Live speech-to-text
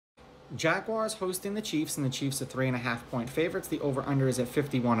Jaguars hosting the Chiefs, and the Chiefs are 3.5-point favorites. The over-under is at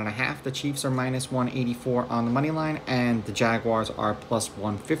 51.5. The Chiefs are minus 184 on the money line, and the Jaguars are plus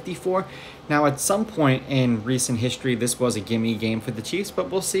 154. Now, at some point in recent history, this was a gimme game for the Chiefs, but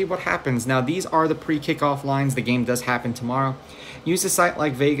we'll see what happens. Now, these are the pre-kickoff lines. The game does happen tomorrow. Use a site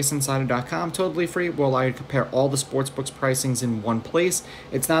like VegasInsider.com, totally free. Will allow you to compare all the sportsbooks pricings in one place.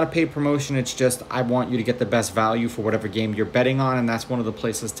 It's not a paid promotion. It's just I want you to get the best value for whatever game you're betting on, and that's one of the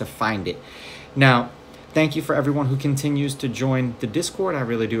places to find it. Now, thank you for everyone who continues to join the Discord. I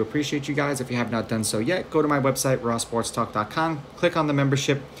really do appreciate you guys. If you have not done so yet, go to my website, rawsportstalk.com. Click on the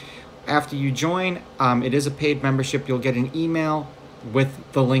membership. After you join, it is a paid membership. You'll get an email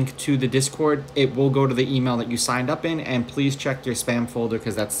with the link to the Discord. It will go to the email that you signed up in, and please check your spam folder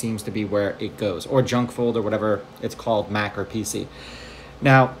because that seems to be where it goes, or junk folder, whatever it's called, Mac or PC.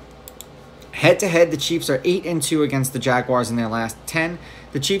 Now, head-to-head, the Chiefs are 8-2 against the Jaguars in their last 10.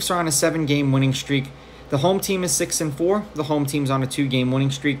 The Chiefs are on a 7-game winning streak. The home team is 6-4. The home team's on a 2-game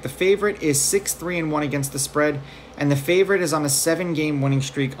winning streak. The favorite is 6-3-1 against the spread, and the favorite is on a 7-game winning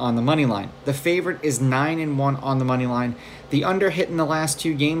streak on the money line. The favorite is 9-1 on the money line. The under hit in the last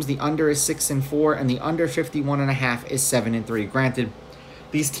 2 games. The under is 6-4, and the under 51.5 is 7-3. Granted,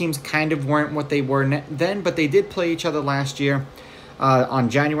 these teams kind of weren't what they were then, but they did play each other last year on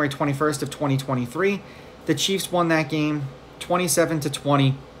January 21st of 2023. The Chiefs won that game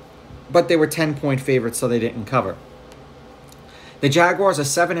 27-20. But they were 10-point favorites, so they didn't cover. The Jaguars are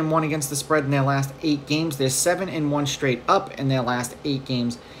 7-1 against the spread in their last 8 games. They're 7-1 straight up in their last 8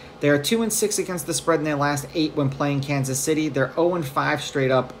 games. They are 2-6 against the spread in their last 8 when playing Kansas City. They're 0-5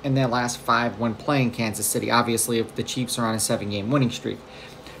 straight up in their last 5 when playing Kansas City. Obviously, if the Chiefs are on a 7-game winning streak.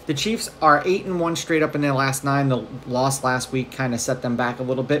 The Chiefs are 8-1 straight up in their last 9. The loss last week kind of set them back a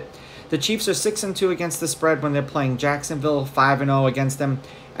little bit. The Chiefs are 6-2 against the spread when they're playing Jacksonville, 5-0 against them,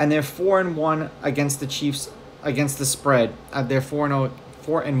 and they're 4-1 against the Chiefs against the spread. They're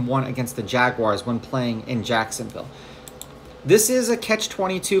 4-1 against the Jaguars when playing in Jacksonville. This is a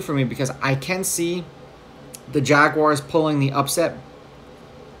catch-22 for me because I can see the Jaguars pulling the upset,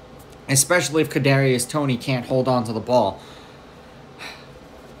 especially if Kadarius Toney can't hold on to the ball.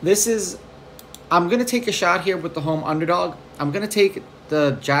 I'm going to take a shot here with the home underdog. I'm going to take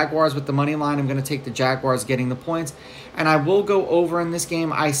the Jaguars with the money line. I'm going to take the Jaguars getting the points. And I will go over in this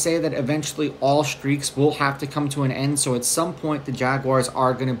game. I say that eventually all streaks will have to come to an end. So at some point, the Jaguars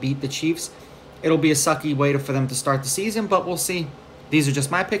are going to beat the Chiefs. It'll be a sucky way for them to start the season, but we'll see. These are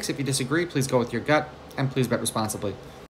just my picks. If you disagree, please go with your gut, and please bet responsibly.